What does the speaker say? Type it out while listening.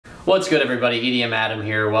What's good, everybody? EDM Adam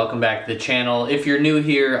here. Welcome back to the channel. If you're new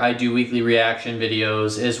here, I do weekly reaction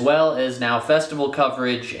videos as well as now festival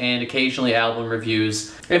coverage and occasionally album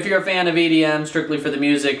reviews. If you're a fan of EDM, strictly for the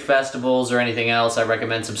music, festivals, or anything else, I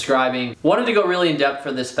recommend subscribing. Wanted to go really in depth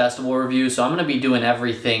for this festival review, so I'm going to be doing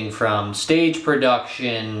everything from stage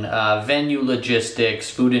production, venue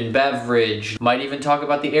logistics, food and beverage. Might even talk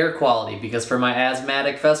about the air quality, because for my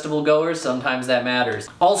asthmatic festival goers, sometimes that matters.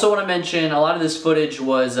 Also want to mention, a lot of this footage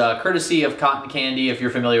was courtesy of Cotton Candy, if you're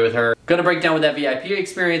familiar with her. Gonna break down what that VIP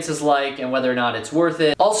experience is like and whether or not it's worth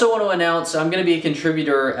it. Also want to announce I'm gonna be a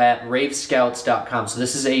contributor at ravescouts.com. So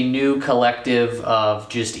this is a new collective of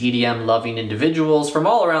just EDM loving individuals from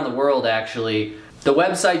all around the world, actually. The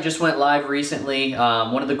website just went live recently.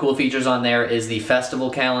 One of the cool features on there is the festival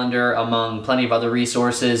calendar, among plenty of other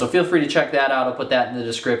resources. So feel free to check that out. I'll put that in the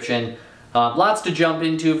description. Lots to jump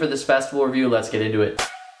into for this festival review. Let's get into it.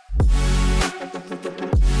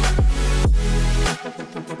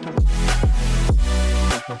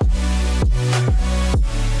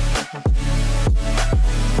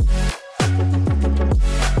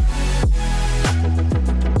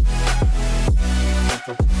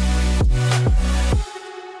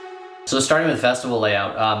 So starting with festival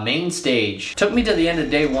layout, main stage. Took me to the end of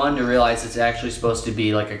day one to realize it's actually supposed to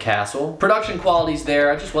be like a castle. Production quality's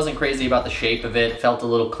there. I just wasn't crazy about the shape of it. Felt a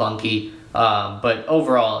little clunky. But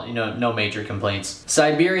overall, you know, no major complaints.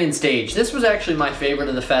 Cyberian Stage. This was actually my favorite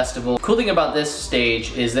of the festival. Cool thing about this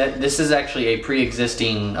stage is that this is actually a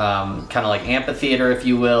pre-existing kind of like amphitheater, if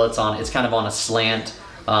you will. It's kind of on a slant,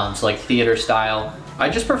 so like theater style. I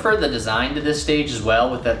just prefer the design to this stage as well,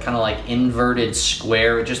 with that kind of like inverted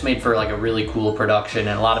square. It just made for like a really cool production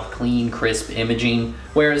and a lot of clean, crisp imaging.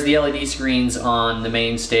 Whereas the LED screens on the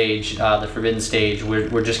main stage, the Forbidden Stage,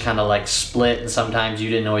 were just kind of like split, and sometimes you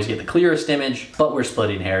didn't always get the clearest image, but we're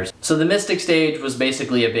splitting hairs. So the Mystic Stage was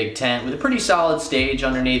basically a big tent with a pretty solid stage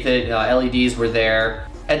underneath it. LEDs were there.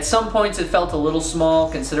 At some points it felt a little small,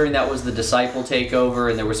 considering that was the Disciple takeover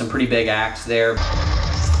and there were some pretty big acts there.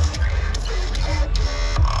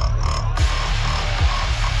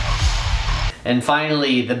 And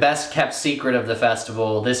finally, the best kept secret of the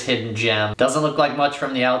festival, this hidden gem. Doesn't look like much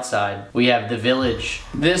from the outside. We have the Village.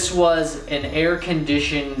 This was an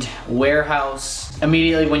air-conditioned warehouse.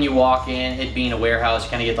 Immediately when you walk in, it being a warehouse,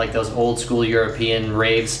 you kind of get like those old school European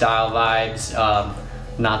rave style vibes.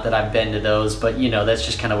 Not that I've been to those, but you know, that's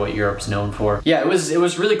just kind of what Europe's known for. Yeah, it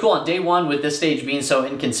was really cool. On day one, with this stage being so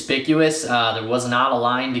inconspicuous, there was not a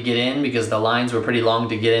line to get in because the lines were pretty long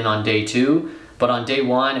to get in on day two. But on day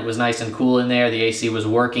one, it was nice and cool in there. The AC was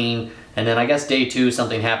working. And then I guess day two,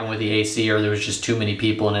 something happened with the AC, or there was just too many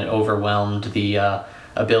people and it overwhelmed the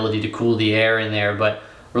ability to cool the air in there. But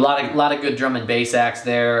a lot of good drum and bass acts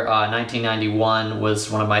there. 1991 was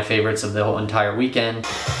one of my favorites of the whole entire weekend.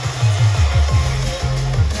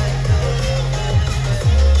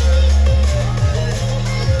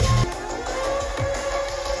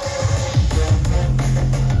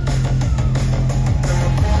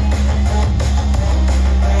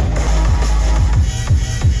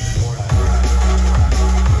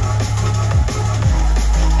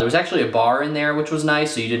 There was actually a bar in there, which was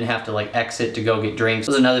nice, so you didn't have to like exit to go get drinks.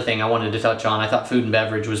 That was another thing I wanted to touch on. I thought food and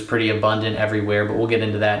beverage was pretty abundant everywhere, but we'll get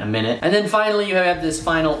into that in a minute. And then finally, you have this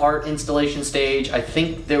final art installation stage. I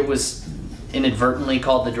think there was inadvertently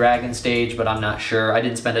called the Dragon Stage, but I'm not sure. I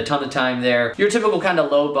didn't spend a ton of time there. Your typical kind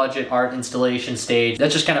of low budget art installation stage.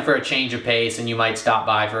 That's just kind of for a change of pace, and you might stop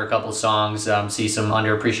by for a couple songs, see some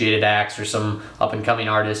underappreciated acts or some up and coming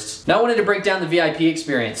artists. Now I wanted to break down the VIP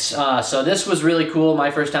experience. So this was really cool.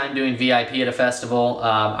 My first time doing VIP at a festival.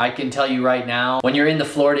 I can tell you right now, when you're in the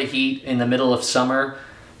Florida heat in the middle of summer,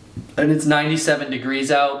 and it's 97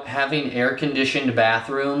 degrees out, having air-conditioned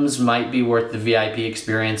bathrooms might be worth the VIP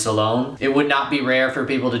experience alone. It would not be rare for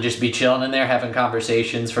people to just be chilling in there having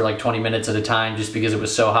conversations for like 20 minutes at a time just because it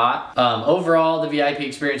was so hot. Overall, the VIP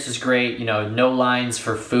experience is great. You know, no lines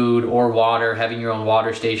for food or water. Having your own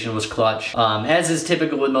water station was clutch. As is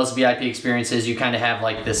typical with most VIP experiences, you kind of have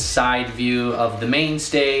like this side view of the main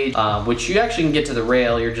stage, which you actually can get to the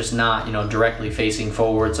rail. You're just not, you know, directly facing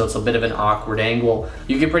forward, so it's a bit of an awkward angle.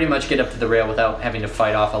 You can pretty much get up to the rail without having to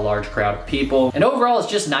fight off a large crowd of people. And overall, it's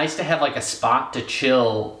just nice to have like a spot to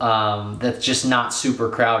chill that's just not super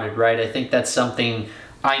crowded, right? I think that's something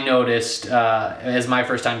I noticed as my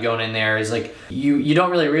first time going in there, is like you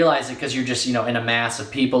don't really realize it because you're just, you know, in a mass of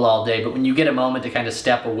people all day, but when you get a moment to kind of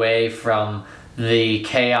step away from the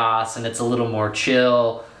chaos and it's a little more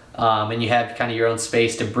chill, and you have kind of your own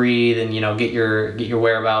space to breathe and, you know, get your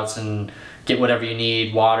whereabouts and get whatever you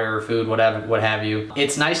need, water, food, whatever, what have you.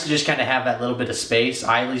 It's nice to just kind of have that little bit of space.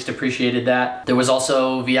 I at least appreciated that. There was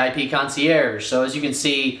also VIP Concierge. So as you can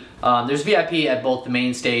see, there's VIP at both the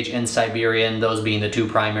main stage and Cyberian, those being the two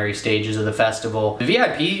primary stages of the festival. The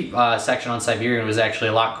VIP section on Cyberian was actually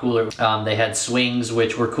a lot cooler. They had swings,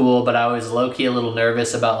 which were cool, but I was low-key a little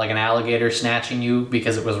nervous about like an alligator snatching you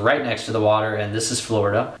because it was right next to the water, and this is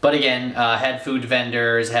Florida. But again, had food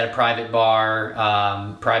vendors, had a private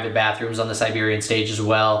bar, private bathrooms on the Cyberian stage as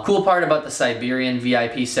well. Cool part about the Cyberian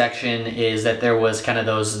VIP section is that there was kind of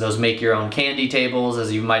those make-your-own candy tables,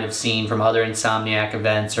 as you might have seen from other Insomniac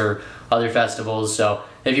events or other festivals. So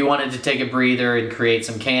if you wanted to take a breather and create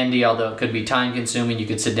some candy, although it could be time consuming, you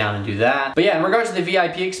could sit down and do that. But yeah, in regards to the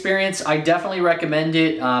VIP experience, I definitely recommend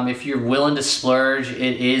it. If you're willing to splurge,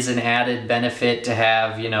 it is an added benefit to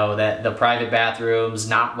have, you know, the private bathrooms,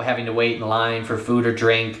 not having to wait in line for food or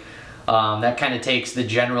drink. That kind of takes the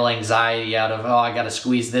general anxiety out of, oh, I gotta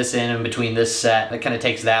squeeze this in between this set. That kind of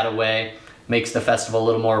takes that away. Makes the festival a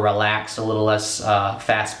little more relaxed, a little less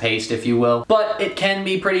fast-paced, if you will. But it can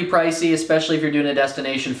be pretty pricey, especially if you're doing a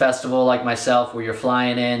destination festival like myself, where you're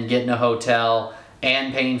flying in, getting a hotel,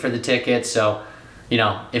 and paying for the tickets. So, you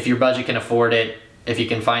know, if your budget can afford it, if you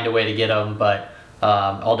can find a way to get them, but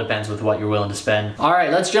all depends with what you're willing to spend. All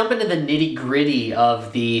right, let's jump into the nitty-gritty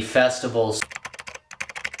of the festivals.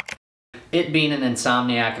 It being an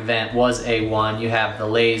Insomniac event was A1. You have the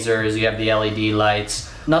lasers, you have the LED lights.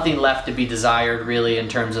 Nothing left to be desired really in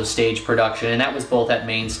terms of stage production, and that was both at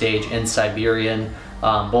main stage and Cyberian.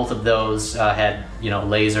 Both of those had, you know,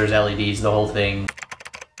 lasers, LEDs, the whole thing.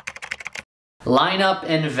 Lineup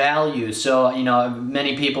and value. So, you know,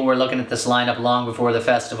 many people were looking at this lineup long before the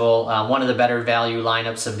festival. One of the better value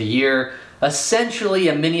lineups of the year. Essentially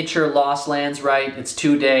a miniature Lost Lands, right? It's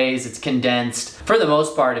 2 days, it's condensed. For the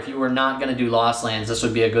most part, if you were not gonna do Lost Lands, this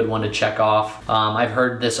would be a good one to check off. I've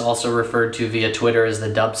heard this also referred to via Twitter as the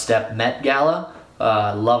Dubstep Met Gala.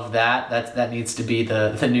 Love that. That needs to be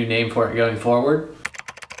the new name for it going forward.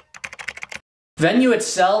 Venue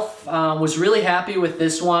itself, was really happy with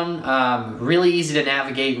this one. Really easy to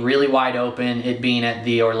navigate, really wide open, it being at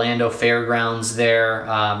the Orlando Fairgrounds there.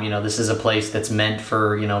 You know, this is a place that's meant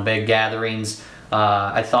for, you know, big gatherings.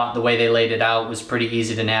 I thought the way they laid it out was pretty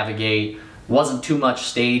easy to navigate. Wasn't too much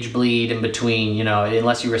stage bleed in between, you know,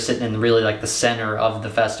 unless you were sitting in really like the center of the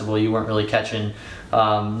festival, you weren't really catching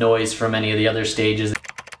noise from any of the other stages.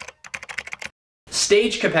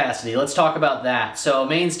 Stage capacity, let's talk about that. So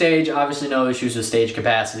main stage, obviously no issues with stage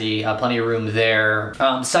capacity, plenty of room there.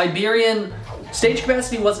 Cyberian, stage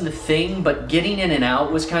capacity wasn't a thing, but getting in and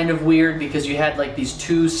out was kind of weird because you had like these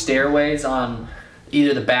two stairways on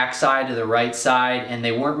either the back side or the right side, and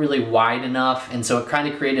they weren't really wide enough, and so it kind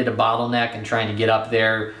of created a bottleneck in trying to get up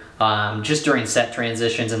there just during set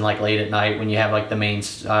transitions and like late at night when you have like the main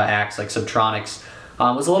acts like Subtronics.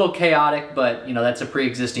 It was a little chaotic, but you know, that's a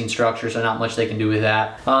pre-existing structure, so not much they can do with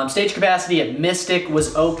that. Stage capacity at Mystic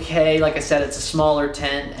was okay. Like I said, it's a smaller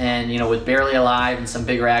tent, and you know, with Barely Alive and some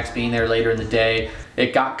bigger acts being there later in the day,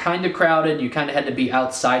 it got kind of crowded. You kind of had to be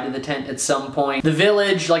outside of the tent at some point. The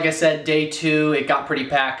Village, like I said, day 2, it got pretty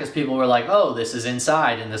packed because people were like, oh, this is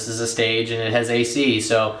inside and this is a stage and it has AC.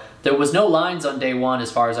 So there was no lines on day 1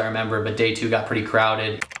 as far as I remember, but day 2 got pretty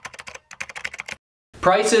crowded.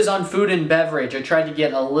 Prices on food and beverage, I tried to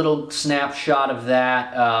get a little snapshot of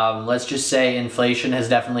that. Let's just say inflation has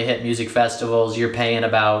definitely hit music festivals. You're paying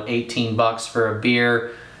about 18 bucks for a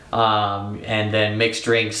beer, and then mixed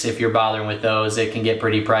drinks, if you're bothering with those, it can get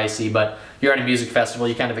pretty pricey, but you're at a music festival,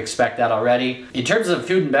 you kind of expect that already. In terms of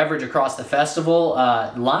food and beverage across the festival,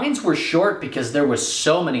 lines were short because there was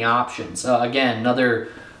so many options. Again, another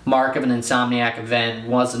mark of an Insomniac event,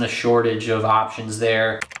 wasn't a shortage of options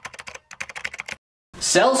there.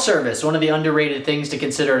 Cell service, one of the underrated things to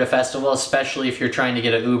consider at a festival, especially if you're trying to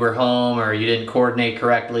get an Uber home or you didn't coordinate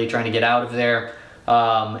correctly trying to get out of there.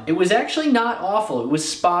 It was actually not awful. It was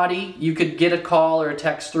spotty. You could get a call or a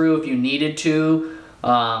text through if you needed to.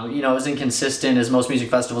 You know, it was inconsistent as most music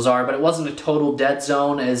festivals are, but it wasn't a total dead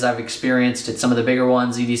zone as I've experienced at some of the bigger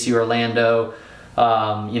ones, EDC Orlando,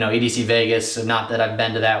 you know, EDC Vegas. Not that I've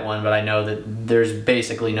been to that one, but I know that there's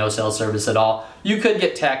basically no cell service at all. You could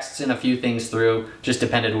get texts and a few things through, just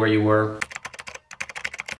depended where you were.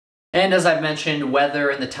 And as I've mentioned, weather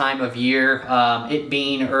and the time of year, it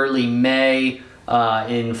being early May,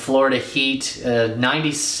 in Florida heat,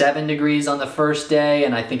 97 degrees on the first day,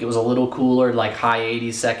 and I think it was a little cooler, like high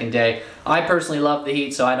 80s second day. I personally love the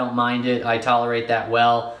heat, so I don't mind it. I tolerate that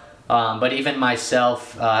well. But even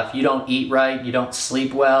myself, if you don't eat right, you don't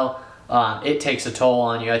sleep well, it takes a toll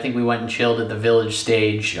on you. I think we went and chilled at the Village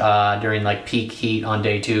stage during like peak heat on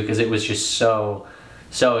day 2 because it was just so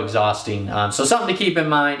exhausting. So something to keep in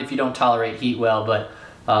mind if you don't tolerate heat well, but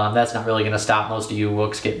that's not really going to stop most of you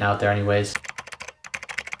wooks getting out there anyways.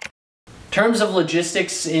 In terms of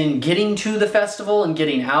logistics in getting to the festival and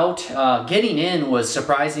getting out, getting in was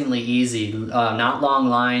surprisingly easy. Not long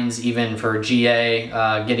lines even for GA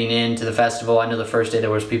getting into the festival. I know the first day there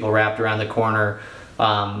was people wrapped around the corner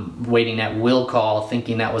waiting at will call,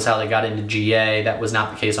 thinking that was how they got into GA. That was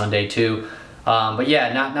not the case on day 2. But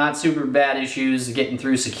yeah, not super bad issues getting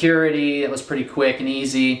through security. It was pretty quick and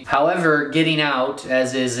easy. However, getting out,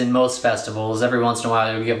 as is in most festivals, every once in a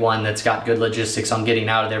while you get one that's got good logistics on getting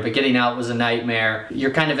out of there, but getting out was a nightmare.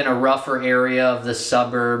 You're kind of in a rougher area of the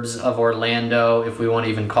suburbs of Orlando, if we want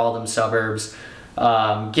to even call them suburbs.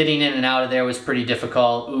 Getting in and out of there was pretty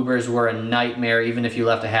difficult. Ubers were a nightmare, even if you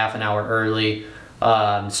left a half an hour early.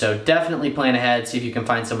 So definitely plan ahead, see if you can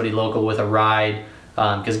find somebody local with a ride.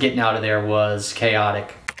 Because getting out of there was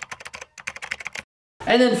chaotic.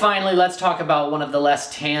 And then finally, let's talk about one of the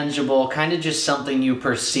less tangible, kind of just something you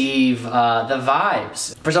perceive, the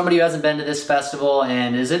vibes. For somebody who hasn't been to this festival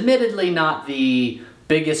and is admittedly not the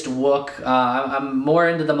biggest wook, I'm more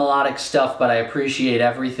into the melodic stuff, but I appreciate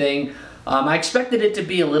everything. I expected it to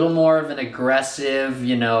be a little more of an aggressive,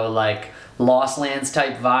 you know, like Lost Lands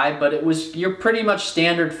type vibe, but it was your pretty much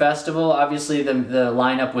standard festival. Obviously the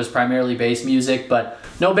lineup was primarily bass music, but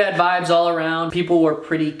no bad vibes all around. People were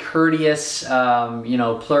pretty courteous. You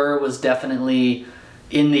know, Plur was definitely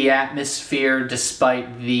in the atmosphere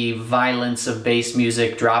despite the violence of bass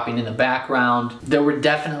music dropping in the background. There were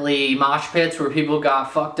definitely mosh pits where people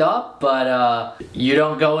got fucked up, but you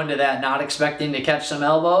don't go into that not expecting to catch some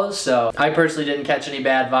elbows. So I personally didn't catch any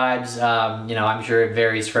bad vibes. You know, I'm sure it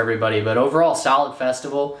varies for everybody, but overall solid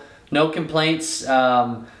festival. No complaints.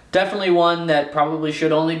 Definitely one that probably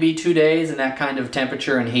should only be 2 days in that kind of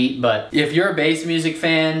temperature and heat, but if you're a bass music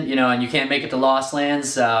fan, you know, and you can't make it to Lost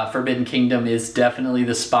Lands, Forbidden Kingdom is definitely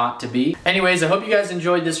the spot to be. Anyways, I hope you guys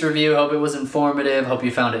enjoyed this review. Hope it was informative. Hope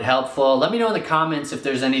you found it helpful. Let me know in the comments if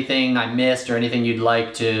there's anything I missed or anything you'd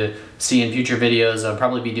like to see in future videos. I'll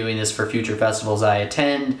probably be doing this for future festivals I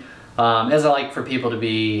attend. As I like for people to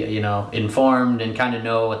be, you know, informed and kind of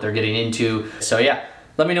know what they're getting into. So yeah.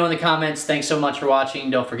 Let me know in the comments. Thanks so much for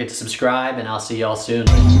watching. Don't forget to subscribe, and I'll see y'all soon.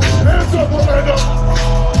 Hands up, Orlando!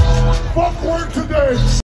 Fuck work today!